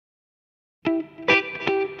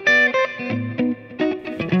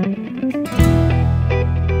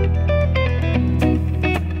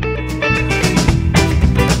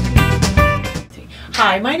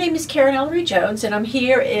My name is Karen Ellery Jones, and I'm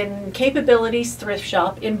here in Capabilities Thrift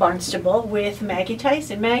Shop in Barnstable with Maggie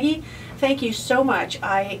Tyson. Maggie, thank you so much.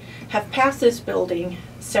 I have passed this building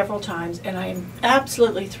several times, and I'm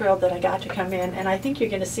absolutely thrilled that I got to come in, and I think you're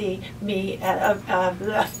going to see me as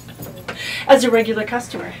a regular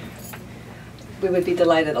customer. We would be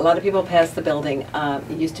delighted. A lot of people pass the building.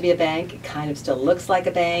 It used to be a bank. It kind of still looks like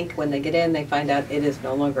a bank. When they get in, they find out it is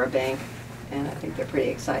no longer a bank. And I think they're pretty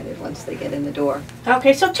excited once they get in the door.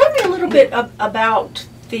 Okay, so tell me a little bit about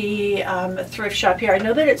the thrift shop here. I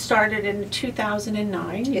know that it started in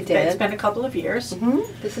 2009. It did. It's been a couple of years.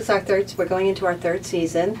 This is our third, we're going into our third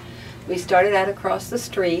season. We started out across the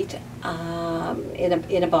street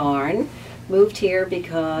in a barn. Moved here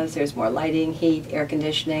because there's more lighting, heat, air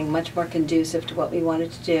conditioning, much more conducive to what we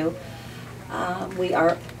wanted to do. We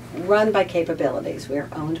are run by Capabilities. We are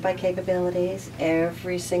owned by Capabilities.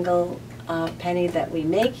 Every single penny that we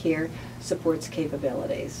make here supports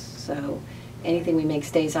Capabilities. So anything we make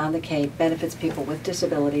stays on the Cape, benefits people with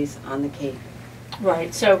disabilities on the Cape.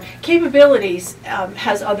 Right, so Capabilities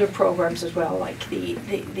has other programs as well, like the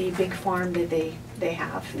big farm that they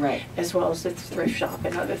have, right, as well as the thrift shop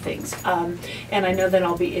and other things. And I know that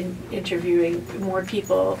I'll be interviewing more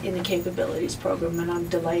people in the Capabilities program, and I'm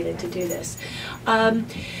delighted to do this.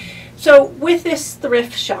 So with this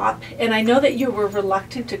thrift shop, and I know that you were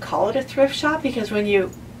reluctant to call it a thrift shop because when you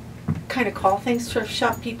kind of call things thrift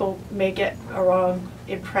shop, people may get a wrong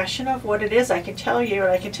impression of what it is. I can tell you,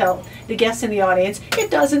 and I can tell the guests in the audience, it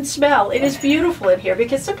doesn't smell. It is beautiful in here,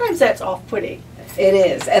 because sometimes that's off-putting. It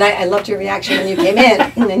is, and I loved your reaction when you came in,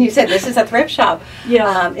 and you said this is a thrift shop.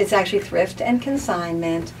 Yeah. It's actually thrift and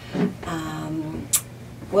consignment.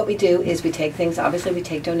 What we do is we take things, obviously we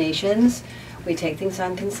take donations, we take things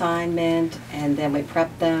on consignment, and then we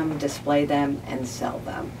prep them, display them, and sell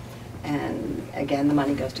them. And again, the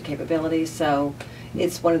money goes to Capabilities, so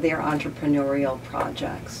it's one of their entrepreneurial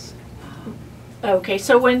projects. Okay,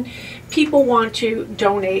 so when people want to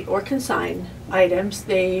donate or consign items,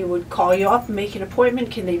 they would call you up and make an appointment.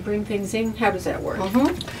 Can they bring things in? How does that work?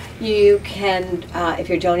 You can, if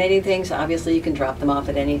you're donating things, obviously you can drop them off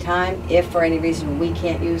at any time. If for any reason we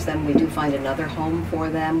can't use them, we do find another home for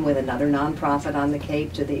them with another nonprofit on the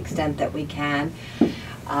Cape to the extent that we can.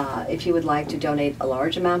 If you would like to donate a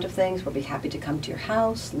large amount of things, we'll be happy to come to your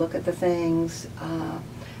house, look at the things,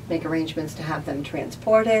 make arrangements to have them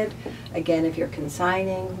transported. Again, if you're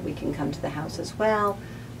consigning, we can come to the house as well,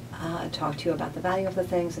 talk to you about the value of the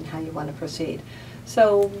things and how you want to proceed.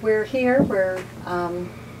 So we're here, we're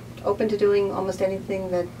open to doing almost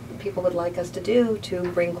anything that people would like us to do to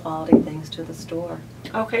bring quality things to the store.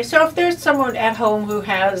 Okay, so if there's someone at home who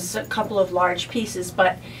has a couple of large pieces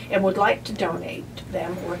and would like to donate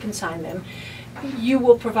them or consign them, you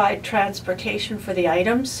will provide transportation for the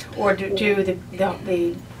items, or do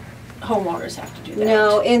the homeowners have to do that?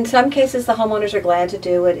 No, in some cases the homeowners are glad to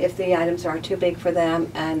do it. If the items are too big for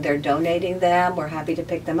them and they're donating them, we're happy to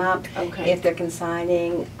pick them up. Okay. If they're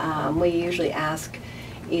consigning, we usually ask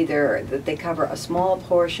either that they cover a small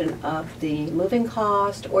portion of the moving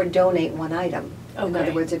cost or donate one item. Okay. In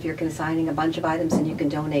other words, if you're consigning a bunch of items and you can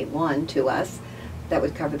donate one to us, that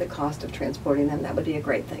would cover the cost of transporting them. That would be a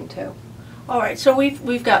great thing too. All right, so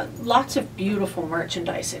we've got lots of beautiful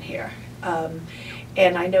merchandise in here.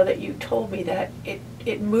 And I know that you told me that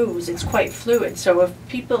it moves, it's quite fluid. So if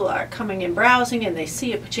people are coming and browsing and they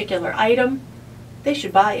see a particular item, they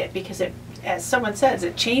should buy it, because it, as someone says,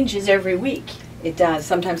 it changes every week. It does.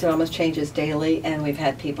 Sometimes it almost changes daily, and we've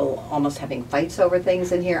had people almost having fights over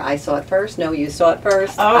things in here. I saw it first. No, you saw it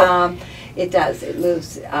first. Oh. It does. It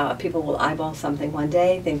moves. People will eyeball something one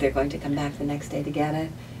day, think they're going to come back the next day to get it,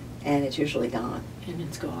 and it's usually gone. And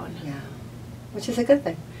it's gone. Yeah, which is a good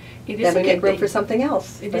thing. It is then a we good make room thing. for something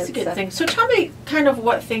else. It is a good thing. So tell me kind of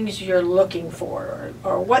what things you're looking for,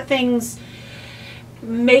 or what things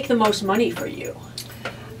make the most money for you.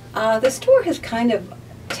 The store has kind of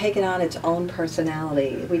taken on its own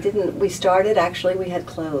personality. We started, actually, we had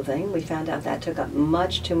clothing. We found out that took up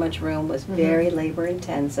much too much room, was very labor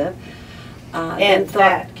intensive. And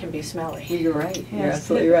that can be smelly. You're right. Yes. You're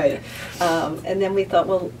absolutely right. And then we thought,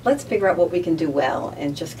 well, let's figure out what we can do well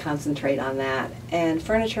and just concentrate on that. And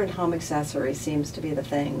furniture and home accessories seems to be the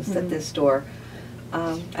things that this store,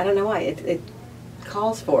 I don't know why, it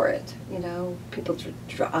calls for it. You know, people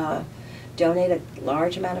donate a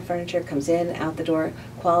large amount of furniture, comes in, out the door.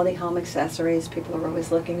 Quality home accessories people are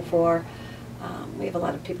always looking for. We have a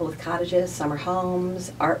lot of people with cottages, summer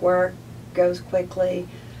homes, artwork goes quickly.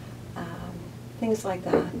 Things like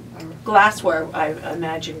that. Glassware, I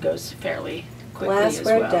imagine, goes fairly quickly as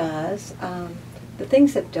well. Glassware does. The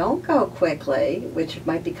things that don't go quickly, which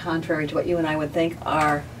might be contrary to what you and I would think,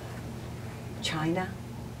 are china,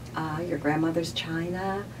 your grandmother's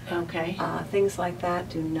china. Okay. Things like that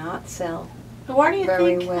do not sell Why do you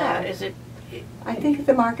very think well. that? Is it? I think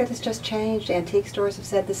the market has just changed. Antique stores have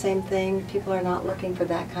said the same thing. People are not looking for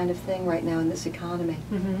that kind of thing right now in this economy.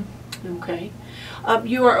 Mm-hmm. Okay.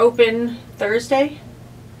 You are open Thursday,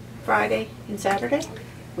 Friday, and Saturday?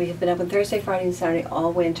 We have been open Thursday, Friday, and Saturday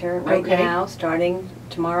all winter. Right Okay. now, starting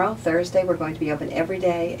tomorrow, Thursday, we're going to be open every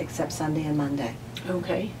day except Sunday and Monday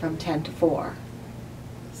Okay. from 10 to 4.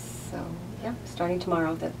 So, yeah, starting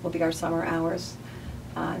tomorrow, that will be our summer hours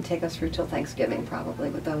and take us through till Thanksgiving probably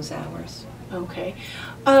with those hours. Okay.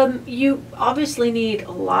 You obviously need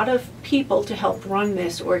a lot of people to help run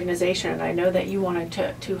this organization, and I know that you wanted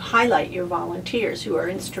to highlight your volunteers who are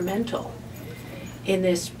instrumental in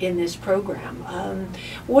this program.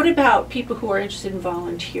 What about people who are interested in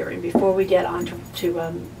volunteering before we get on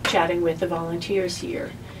to chatting with the volunteers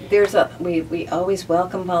here? We always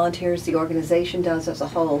welcome volunteers. The organization does as a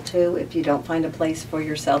whole too. If you don't find a place for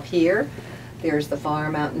yourself here, there's the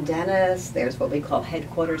farm out in Dennis, there's what we call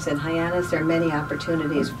headquarters in Hyannis. There are many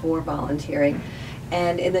opportunities for volunteering.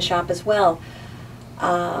 And in the shop as well,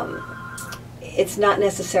 it's not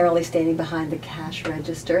necessarily standing behind the cash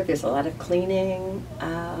register. There's a lot of cleaning.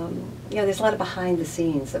 There's a lot of behind the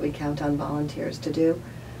scenes that we count on volunteers to do.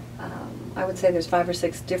 I would say there's 5 or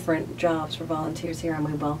 6 different jobs for volunteers here, and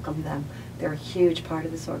we welcome them. They're a huge part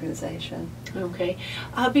of this organization. Okay.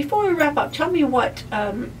 Before we wrap up, tell me what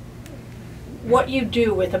you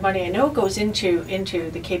do with the money. I know it goes into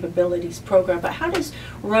the capabilities program, but how does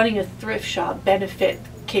running a thrift shop benefit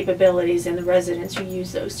capabilities and the residents who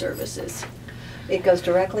use those services? It goes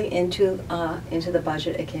directly into the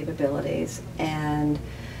budget at capabilities, and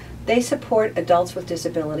they support adults with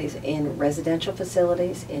disabilities in residential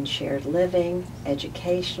facilities, in shared living,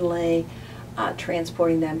 educationally,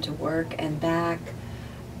 transporting them to work and back,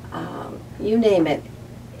 you name it.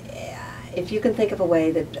 If you can think of a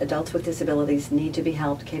way that adults with disabilities need to be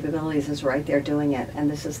helped, Capabilities is right there doing it, and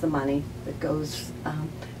this is the money that goes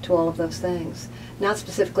to all of those things. Not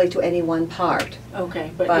specifically to any one part.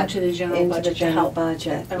 Okay, but into the general budget the general to help.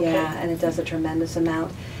 budget, Okay. yeah, and it does a tremendous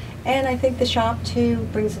amount. And I think the shop, too,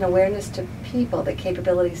 brings an awareness to people that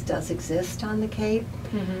Capabilities does exist on the Cape.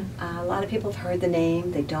 Mm-hmm. A lot of people have heard the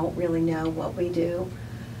name. They don't really know what we do.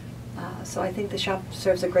 So I think the shop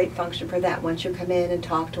serves a great function for that. Once you come in and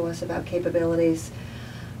talk to us about Capabilities,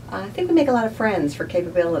 I think we make a lot of friends for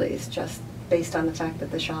Capabilities just based on the fact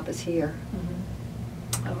that the shop is here.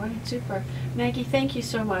 Mm-hmm. All right, super. Maggie, thank you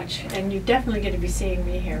so much. And you're definitely going to be seeing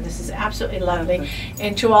me here. This is absolutely lovely.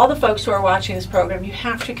 And to all the folks who are watching this program, you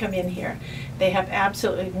have to come in here. They have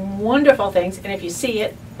absolutely wonderful things. And if you see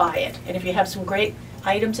it, buy it. And if you have some great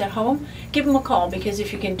items at home, give them a call, because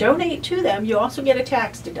if you can donate to them, you also get a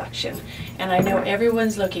tax deduction. And I know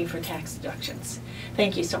everyone's looking for tax deductions.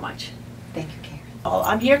 Thank you so much. Thank you, Karen.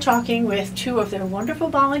 I'm here talking with 2 of the wonderful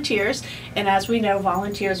volunteers, and as we know,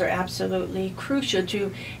 volunteers are absolutely crucial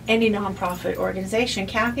to any nonprofit organization.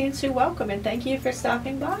 Kathy and Sue, welcome, and thank you for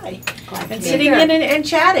stopping by and sitting in and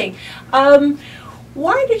chatting.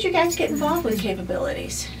 Why did you guys get involved with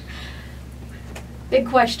Capabilities? Big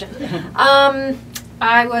question.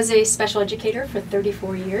 I was a special educator for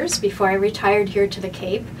 34 years before I retired here to the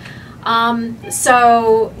Cape.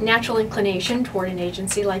 So natural inclination toward an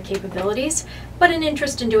agency like Capabilities, but an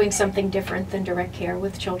interest in doing something different than direct care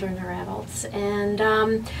with children or adults. And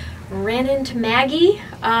ran into Maggie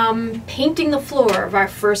painting the floor of our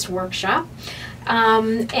first workshop.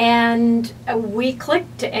 And we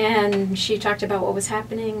clicked, and she talked about what was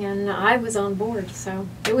happening, and I was on board. So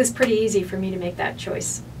it was pretty easy for me to make that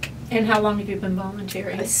choice. And how long have you been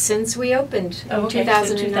volunteering? Since we opened in Okay,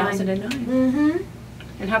 2009. so 2009. Mm-hmm.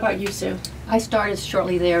 And how about you, Sue? I started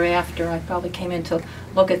shortly thereafter. I probably came in to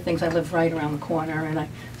look at things. I live right around the corner, and I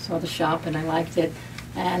saw the shop, and I liked it.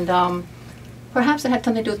 And perhaps it had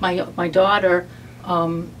something to do with my daughter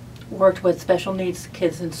worked with special needs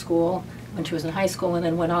kids in school when she was in high school, and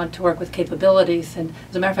then went on to work with Capabilities. And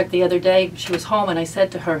as a matter of fact, the other day she was home, and I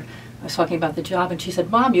said to her, I was talking about the job, and she said,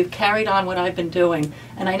 "Mom, you've carried on what I've been doing."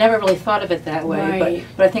 And I never really thought of it that way, Right.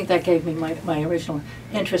 but I think that gave me my original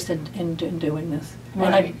interest in doing this.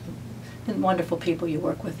 Right. And wonderful people you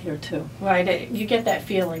work with here too. Right, you get that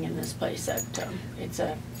feeling in this place that it's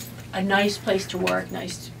a nice place to work,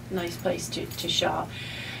 nice place to shop.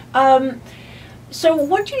 So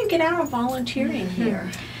what do you get out of volunteering here?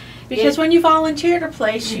 Because when you volunteer at a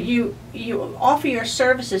place, you offer your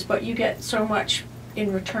services, but you get so much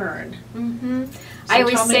in return. Mm-hmm. So I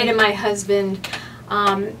always tell say me- to my husband,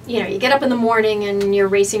 You get up in the morning and you're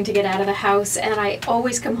racing to get out of the house, and I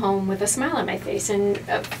always come home with a smile on my face. And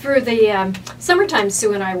through the summertime,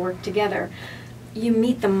 Sue and I work together. You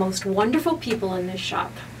meet the most wonderful people in this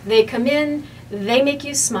shop. They come in, they make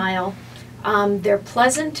you smile, they're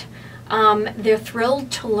pleasant, they're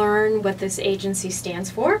thrilled to learn what this agency stands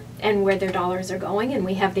for and where their dollars are going, and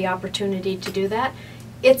we have the opportunity to do that.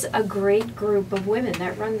 It's a great group of women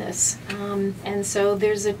that run this, and so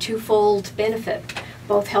there's a twofold benefit,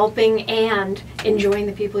 both helping and enjoying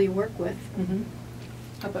the people you work with. Mm-hmm.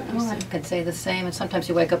 How about you, Well, I Sue? could say the same. And sometimes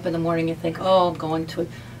you wake up in the morning, you think, oh, I'm going to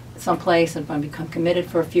someplace and I'm become committed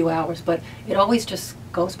for a few hours. But it always just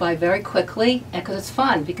goes by very quickly, because it's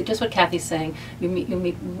fun. Because just what Kathy's saying, you meet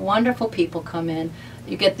wonderful people come in,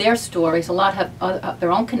 you get their stories. A lot have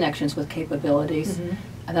their own connections with capabilities, Mhm.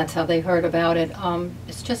 and that's how they heard about it.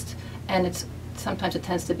 It's just, and it's. Sometimes it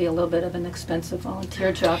tends to be a little bit of an expensive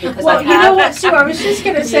volunteer job because Well, I you have know what, Sue, I was just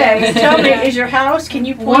going to say, tell me, is your house, can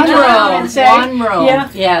you point one around room, and say? one room. Yeah.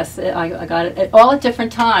 Yes, I got it all at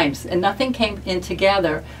different times, and nothing came in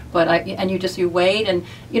together. But you wait, and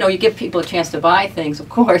you give people a chance to buy things, of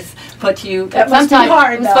course. But you That must be sometimes,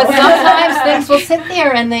 hard, though. but sometimes things will sit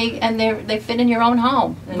there and they fit in your own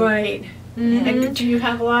home. And Right. And do you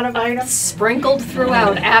have a lot of items? Sprinkled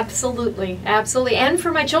throughout, absolutely, absolutely. And for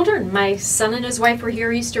my children, my son and his wife were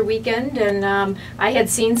here Easter weekend, and I had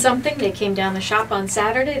seen something. They came down the shop on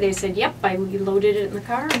Saturday. They said, yep, we loaded it in the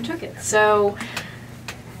car and took it. So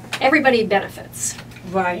everybody benefits.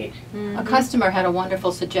 Right. A customer had a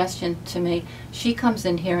wonderful suggestion to me. She comes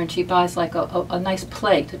in here and she buys like a nice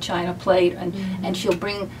plate, a china plate, and she'll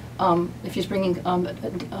bring, if she's bringing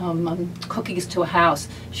cookies to a house,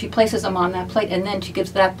 she places them on that plate, and then she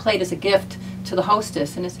gives that plate as a gift to the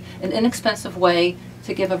hostess, and it's an inexpensive way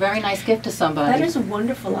to give a very nice gift to somebody. That is a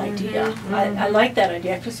wonderful idea. I like that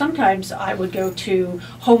idea, because sometimes I would go to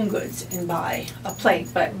Home Goods and buy a plate,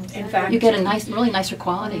 but in fact. You get a really nicer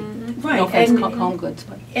quality. Right, No offense, and- Home Goods,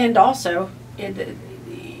 but. And also,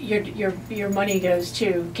 your money goes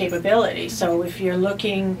to capability. So if you're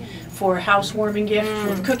looking for a housewarming gift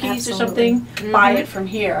with cookies or absolutely. something, buy it from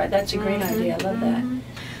here. That's a great idea. I love that.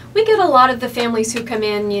 We get a lot of the families who come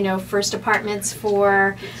in, first apartments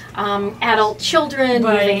for adult children,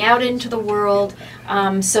 Right. moving out into the world.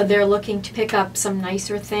 So they're looking to pick up some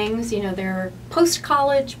nicer things. They're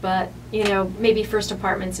post-college, but, maybe first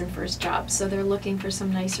apartments and first jobs. So they're looking for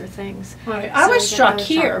some nicer things. Right. I So was we get struck those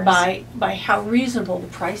here shoppers. by how reasonable the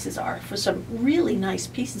prices are for some really nice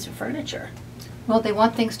pieces of furniture. Well, we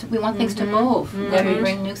want things to move. We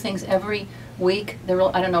bring new things every week. I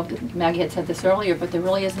don't know if Maggie had said this earlier, but there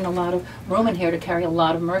really isn't a lot of room in here to carry a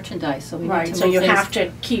lot of merchandise. So we need Right. to So move you things. have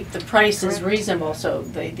to keep the prices Correct. reasonable so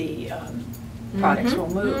the products will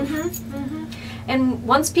move. And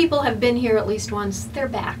once people have been here at least once, they're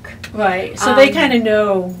back. Right. So they Um, kind of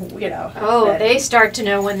know, Oh, that- they start to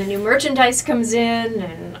know when the new merchandise comes in,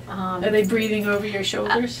 and Are they breathing over your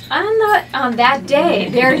shoulders? on that day,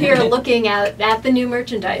 they're here looking at the new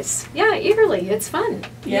merchandise. Yeah, eagerly. It's fun.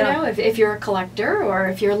 Yeah. If you're a collector or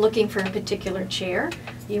if you're looking for a particular chair,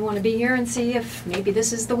 you want to be here and see if maybe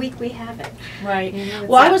this is the week we have it. Right. It's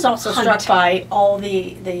Well, I that was also hunt. struck by all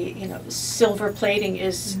the silver plating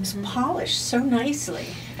is polished so nicely,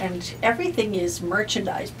 and everything is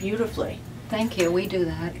merchandised beautifully. Thank you. We do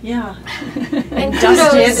that. Yeah. And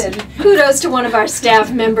Dusted and- kudos to one of our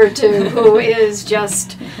staff member too, who is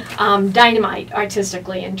just dynamite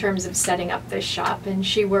artistically in terms of setting up this shop. And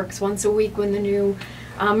she works once a week when the new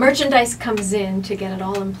merchandise comes in to get it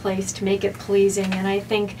all in place to make it pleasing. And I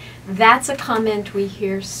think that's a comment we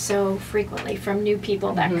hear so frequently from new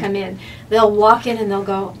people that come in. They'll walk in and they'll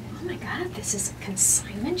go, "Oh my God, this is a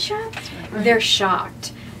consignment shop?" They're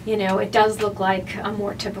shocked. It does look like a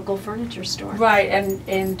more typical furniture store. Right,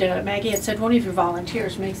 and Maggie had said one of your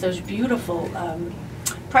volunteers makes those beautiful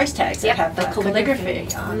price tags that Yep, have the calligraphy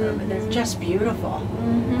on them, and they're just beautiful.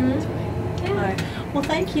 Yeah. Right. Well,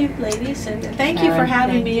 thank you, ladies, and thank you for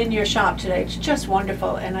having me in your shop today. It's just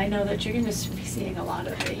wonderful, and I know that you're going to be seeing a lot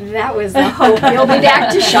of me. That was the hope. You'll be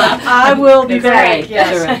back to shop. I will be That's back. great.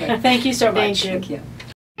 Yes. Terrific. Thank you so much. Thank you. Thank you.